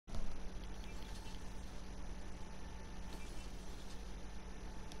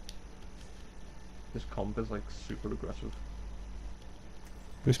his comp is like super aggressive.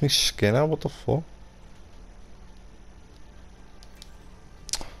 Where's my skin at? What the fuck?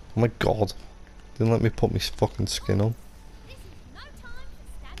 Oh my god. Didn't let me put my fucking skin on.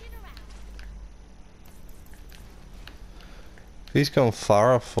 If he's going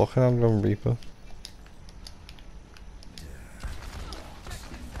far, fucking I'm going Reaper.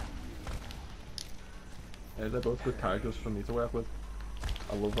 Yeah, they're both good characters for me to work with.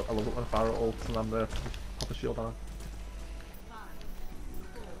 I love it when Farah ults and I'm there to pop a shield on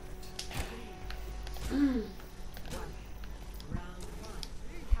it.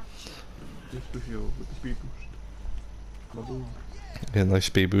 Just with you with the speed boost. My boom. Yeah, nice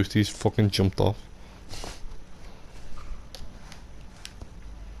speed boost, he's fucking jumped off.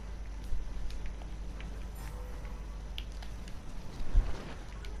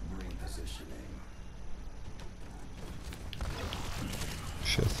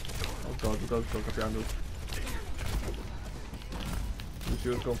 Shit. Oh god, go up behind us. The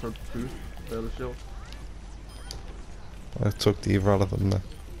shield's going for a boost, there the shield. I took the Eva out of him there.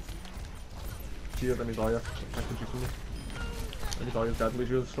 Shield, let me die, I can shoot someone. Let me die, he's dead,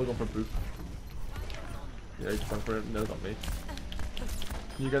 shield's still going for a boost. Yeah, he just went for it, no, not me.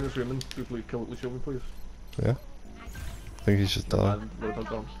 Can you get in this room and quickly kill the shield me, please? Yeah. I think he's just died. And what have I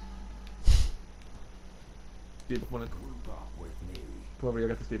done? Steve up on it. Come over here,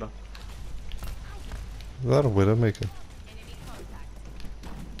 get the Steve up. Is that a Widowmaker?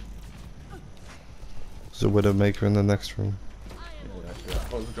 There's a Widowmaker in the next room. Yeah, actually,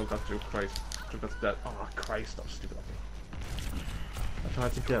 oh, there's a joke that's true. Christ. Joke that's dead. Oh, Christ, that was stupid of me. I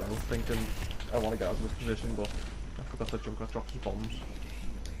tried to get out thinking I want to get out of this position, but I forgot that joke that drops his bombs.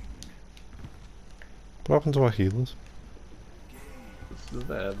 What happened to our healers? It's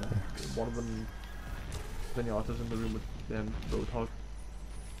there, one of them, Vineyarda's in the room with Roadhog.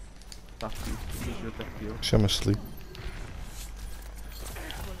 That's usually a big deal. I'm asleep.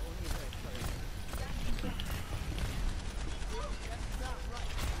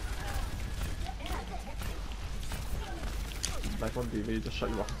 Like on DV, you just shot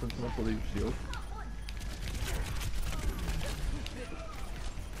your rockets into my bloody shield.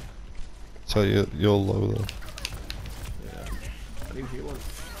 So you're low though. Yeah. I need healers.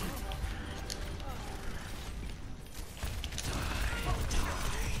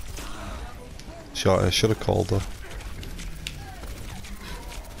 I should have called her.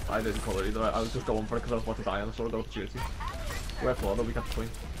 I didn't call it either, I was just going for it because I was about to die and I saw the opportunity. We're Florida, we got the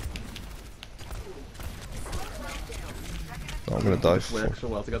point. Oh, I'm gonna die. It works so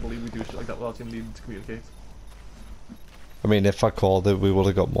well together, we do shit like that without even needing to communicate. I mean, if I called it, we would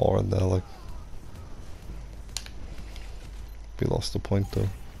have got more in there, like. We lost the point though.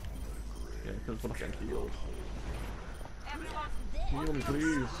 Yeah, because we're not getting healed. Heal me,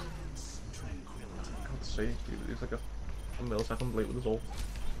 please. God's sake, he's like a millisecond late with his ult.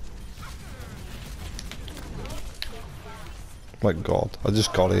 My god, I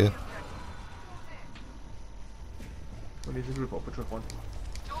just got here. We need to group up with trick one.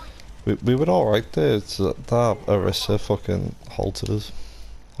 We were alright there, it's that Orisa fucking halted us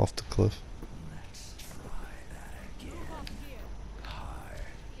off the cliff.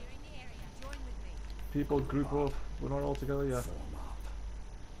 People group up, we're not all together yet.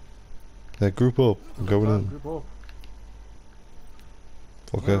 Yeah, group up, I'm going in. Group up.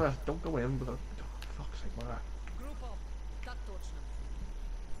 Okay. Mara, don't go in without. Oh, fuck's sake, Mara. Group up. Так точно.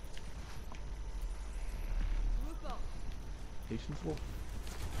 Group up. Patience, wolf.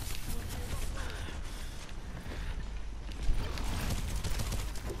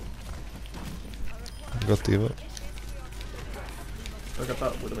 I got Diva. I got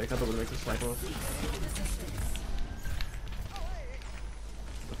that Widowmaker, a sniper.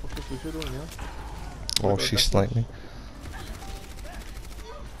 The fuck is Lucio doing, yeah? Oh, she sniped me.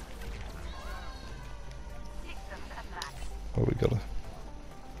 Oh, we got her.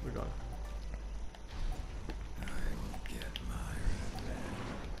 We got it.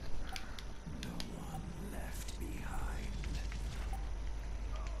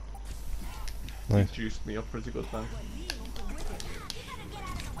 Nice. He juiced me up pretty good then.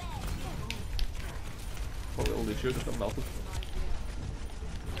 Poor little Lucio just got melted.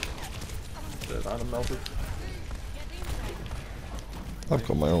 Dead and melted. I've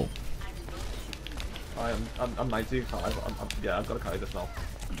got my ult. I'm 95, yeah, I've got to carry this now.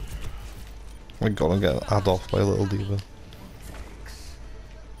 I gotta get had off by a little Diva.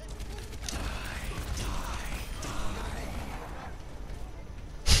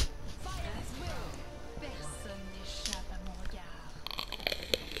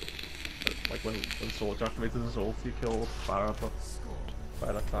 Like when Soldier activated his ult, he killed Farah, but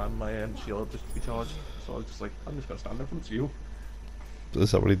By that time, my shield had just recharged, so I was just like, I'm just gonna stand there from you.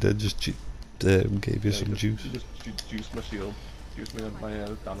 Is that what he did? Just gave you Yeah, some juice? He just juiced my shield, juiced my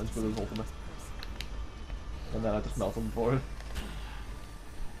damage with his ultimate. And then I just melted him for it.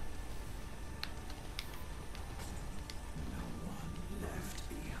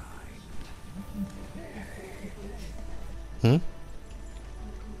 Hmm?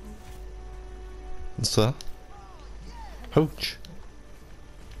 What's that? Hooch.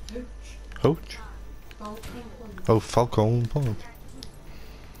 Hooch? Oh, Falcon Pond.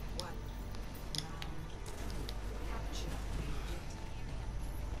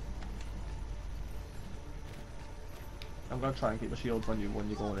 I'm gonna try and keep my shields on you when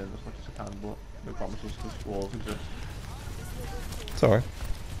you're going in as much as I can, but no promises because walls exist. It's alright.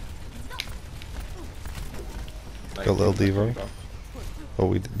 Like, Got a little you Devo. go.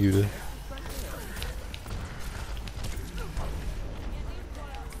 Oh, you did.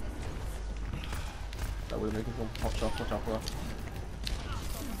 That would make us one pop shot, watch out for that.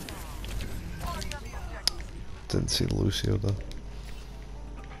 Didn't see Lucio though.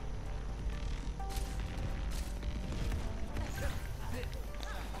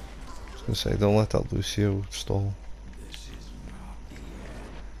 I was gonna say, don't let that Lucio stall.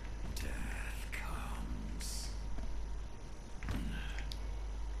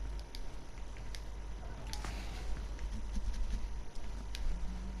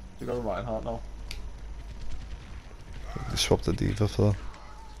 You got a Reinhardt now. You swapped the Diva for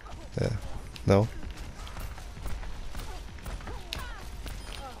that. Yeah. No?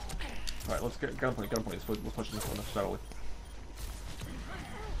 Right, let's get a point, we're pushing this one necessarily.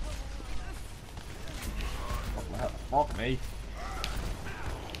 Fuck my head, fuck me!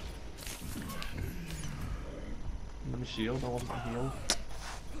 Let me shield, I wasn't healed.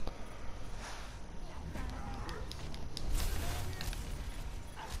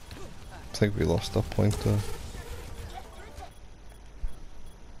 I think we lost that point there.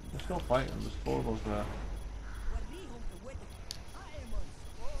 We're still fighting, there's 4 of us there.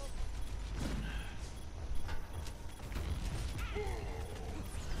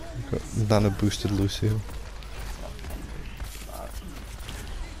 Nana boosted Lucio.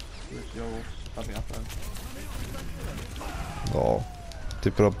 Lucio, stab me up then. Oh,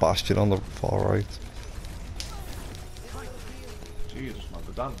 they put a bastion on the far right. Jesus man,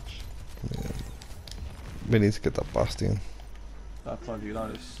 the damage. Yeah. We need to get that bastion. That's on you,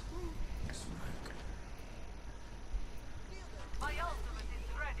 that is.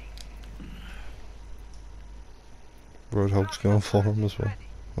 Roadhog's going for him as well.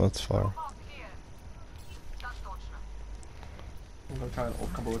 That's fire. I'm gonna try and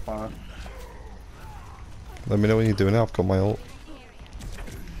ult combo with fire. Let me know when you're doing it, I've got my ult.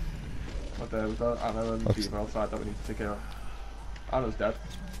 But we've got Anna and Beaver outside that we need to take care of. Anna's dead.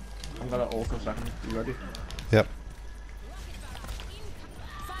 I'm gonna ult for a second. You ready? Yep.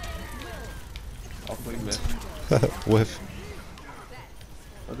 I'll completely miss. Whiff.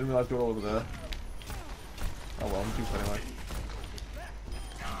 I didn't realise you were over there. Oh well, I'm juiced anyway.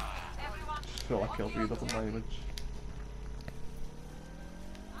 Just feel like kill feed up on my image.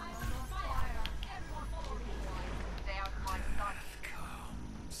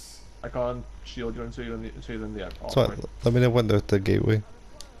 I can't shield you until you're in the air. So let me know when they're at the gateway.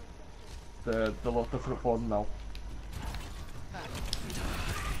 The front forward now.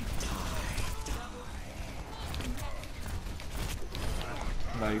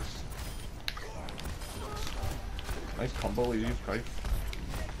 Nice. Nice combo, you used Christ.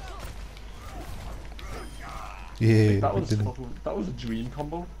 Yeah, That was a dream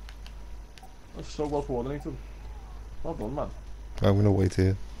combo. That was so well coordinated. Well done, man. I'm gonna wait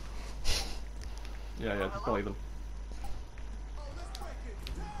here. Yeah, just delay them.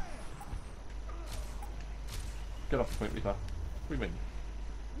 Get off the point, Reaper. We win.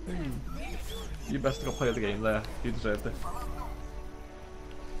 You best go play the game there. You deserved it.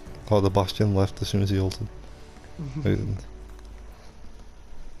 Oh, the bastion left as soon as he ulted. No, he didn't. Did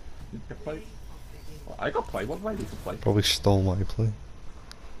you get played? Well, I got played. What did I do to play? Probably stole my play.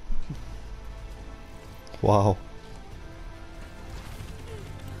 Wow.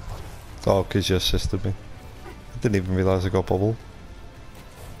 Oh, because you assisted me. I didn't even realise I got bubble.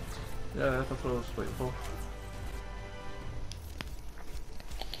 Yeah, that's what I was waiting for.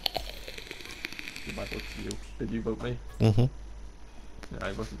 Did my vote to you? Did you vote me? Mm-hmm. Yeah,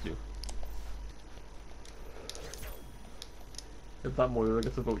 I voted you. If that Moira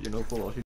gets a vote, you know, for what she